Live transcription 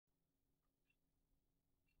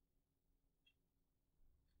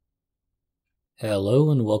Hello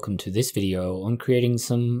and welcome to this video on creating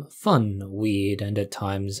some fun, weird, and at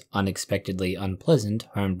times unexpectedly unpleasant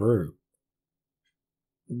homebrew.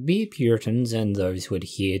 Beer puritans and those who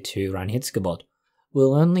adhere to reinheitsgebot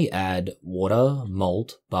will only add water,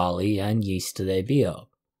 malt, barley, and yeast to their beer.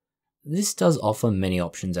 This does offer many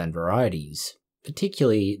options and varieties,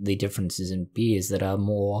 particularly the differences in beers that are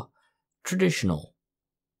more traditional.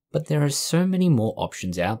 But there are so many more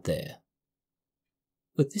options out there.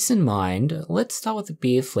 With this in mind, let's start with a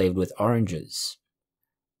beer flavoured with oranges.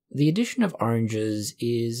 The addition of oranges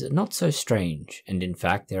is not so strange, and in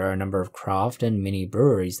fact there are a number of craft and mini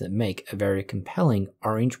breweries that make a very compelling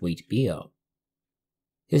orange wheat beer.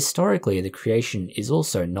 Historically, the creation is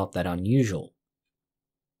also not that unusual.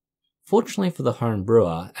 Fortunately for the home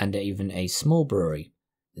brewer and even a small brewery,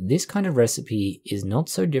 this kind of recipe is not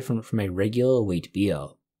so different from a regular wheat beer.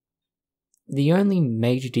 The only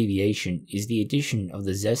major deviation is the addition of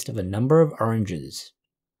the zest of a number of oranges.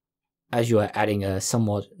 As you are adding a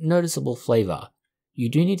somewhat noticeable flavour, you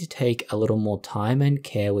do need to take a little more time and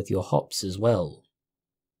care with your hops as well.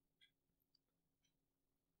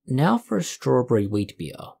 Now for a strawberry wheat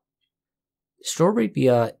beer. Strawberry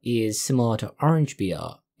beer is similar to orange beer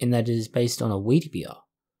in that it is based on a wheat beer,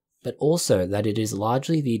 but also that it is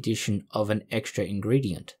largely the addition of an extra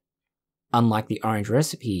ingredient. Unlike the orange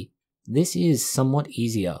recipe, this is somewhat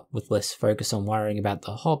easier with less focus on worrying about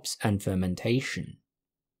the hops and fermentation.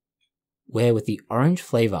 Where with the orange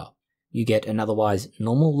flavour, you get an otherwise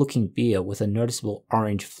normal looking beer with a noticeable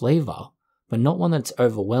orange flavour, but not one that's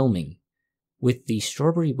overwhelming. With the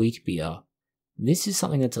strawberry wheat beer, this is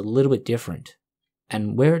something that's a little bit different,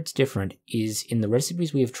 and where it's different is in the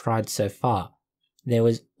recipes we have tried so far, there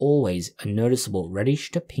was always a noticeable reddish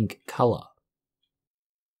to pink colour.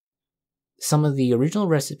 Some of the original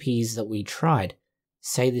recipes that we tried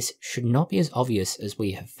say this should not be as obvious as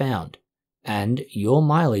we have found, and your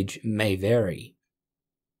mileage may vary.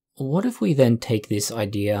 What if we then take this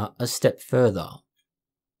idea a step further?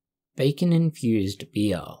 Bacon-infused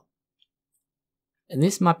beer. And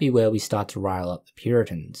this might be where we start to rile up the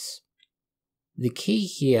Puritans. The key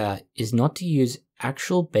here is not to use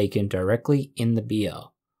actual bacon directly in the beer,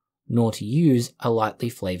 nor to use a lightly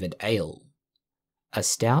flavoured ale. A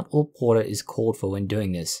stout or porter is called for when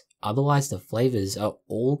doing this, otherwise the flavours are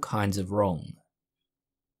all kinds of wrong.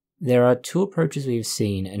 There are two approaches we have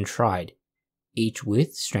seen and tried, each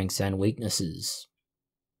with strengths and weaknesses.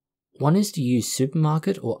 One is to use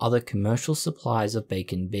supermarket or other commercial supplies of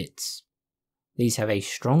bacon bits. These have a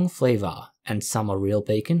strong flavour, and some are real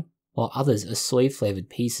bacon, while others are soy flavoured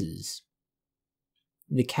pieces.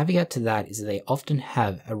 The caveat to that is that they often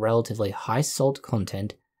have a relatively high salt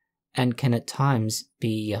content and can at times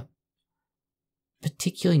be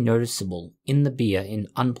particularly noticeable in the beer in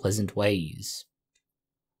unpleasant ways.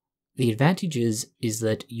 The advantage is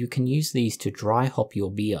that you can use these to dry hop your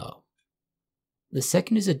beer. The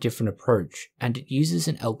second is a different approach, and it uses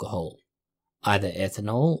an alcohol, either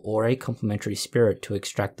ethanol or a complementary spirit to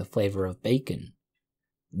extract the flavour of bacon.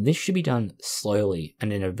 This should be done slowly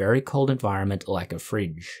and in a very cold environment like a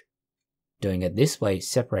fridge. Doing it this way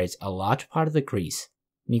separates a large part of the grease,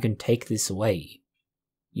 and you can take this away.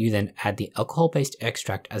 You then add the alcohol-based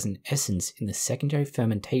extract as an essence in the secondary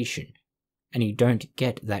fermentation, and you don't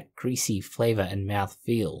get that greasy flavour and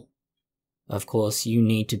mouthfeel. Of course, you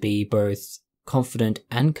need to be both confident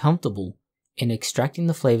and comfortable in extracting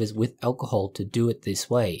the flavours with alcohol to do it this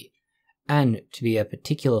way, and to be a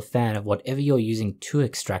particular fan of whatever you're using to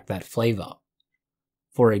extract that flavour.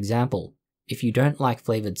 For example, if you don't like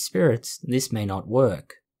flavoured spirits, this may not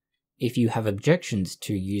work. If you have objections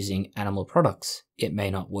to using animal products, it may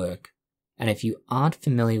not work, and if you aren't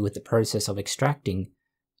familiar with the process of extracting,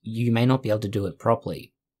 you may not be able to do it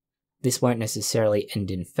properly. This won't necessarily end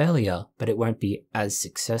in failure, but it won't be as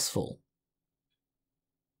successful.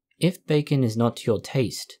 If bacon is not to your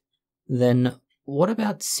taste, then what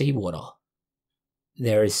about seawater?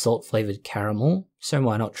 There is salt-flavoured caramel, so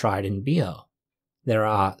why not try it in beer? There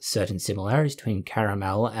are certain similarities between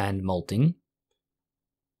caramel and malting.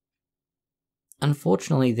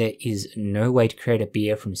 Unfortunately, there is no way to create a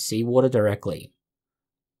beer from seawater directly.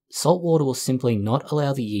 Salt water will simply not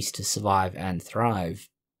allow the yeast to survive and thrive.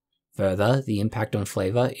 Further, the impact on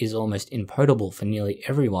flavour is almost impotable for nearly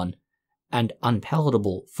everyone, and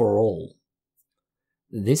unpalatable for all.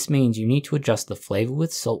 This means you need to adjust the flavour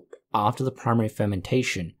with salt after the primary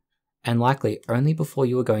fermentation, and likely only before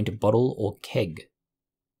you are going to bottle or keg.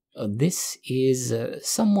 This is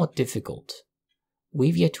somewhat difficult.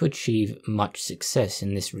 We've yet to achieve much success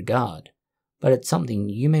in this regard, but it's something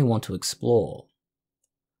you may want to explore.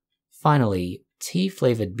 Finally,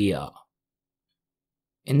 tea-flavoured beer.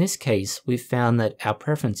 In this case, we've found that our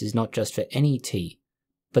preference is not just for any tea,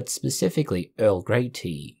 but specifically Earl Grey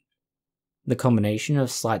tea. The combination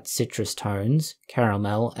of slight citrus tones,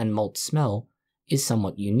 caramel, and malt smell is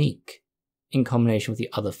somewhat unique. In combination with the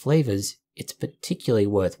other flavours, it's particularly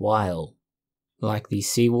worthwhile. Like the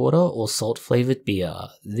seawater or salt flavoured beer,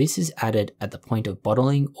 this is added at the point of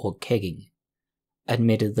bottling or kegging.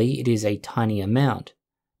 Admittedly, it is a tiny amount,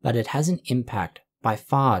 but it has an impact by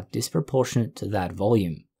far disproportionate to that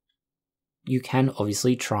volume. You can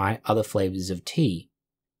obviously try other flavours of tea,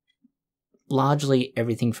 largely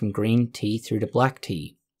everything from green tea through to black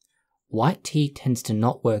tea. White tea tends to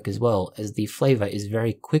not work as well as the flavour is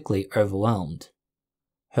very quickly overwhelmed.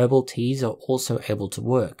 Herbal teas are also able to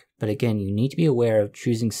work, but again you need to be aware of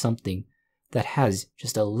choosing something that has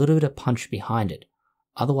just a little bit of punch behind it,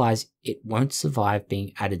 otherwise it won't survive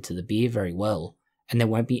being added to the beer very well, and there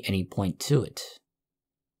won't be any point to it.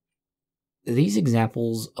 These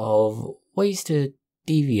examples of ways to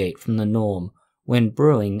deviate from the norm when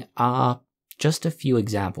brewing are just a few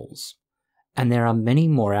examples, and there are many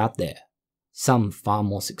more out there, some far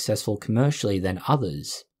more successful commercially than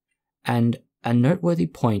others, and a noteworthy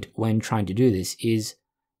point when trying to do this is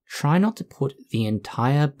try not to put the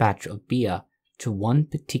entire batch of beer to one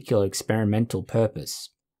particular experimental purpose.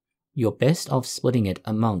 You're best off splitting it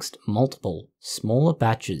amongst multiple, smaller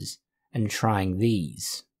batches and trying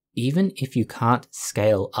these. Even if you can't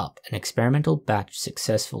scale up an experimental batch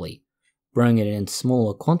successfully, brewing it in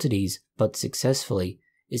smaller quantities but successfully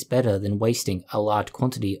is better than wasting a large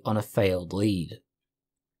quantity on a failed lead.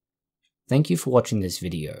 Thank you for watching this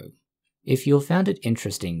video. If you found it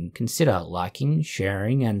interesting, consider liking,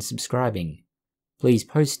 sharing, and subscribing. Please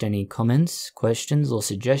post any comments, questions, or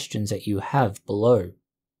suggestions that you have below.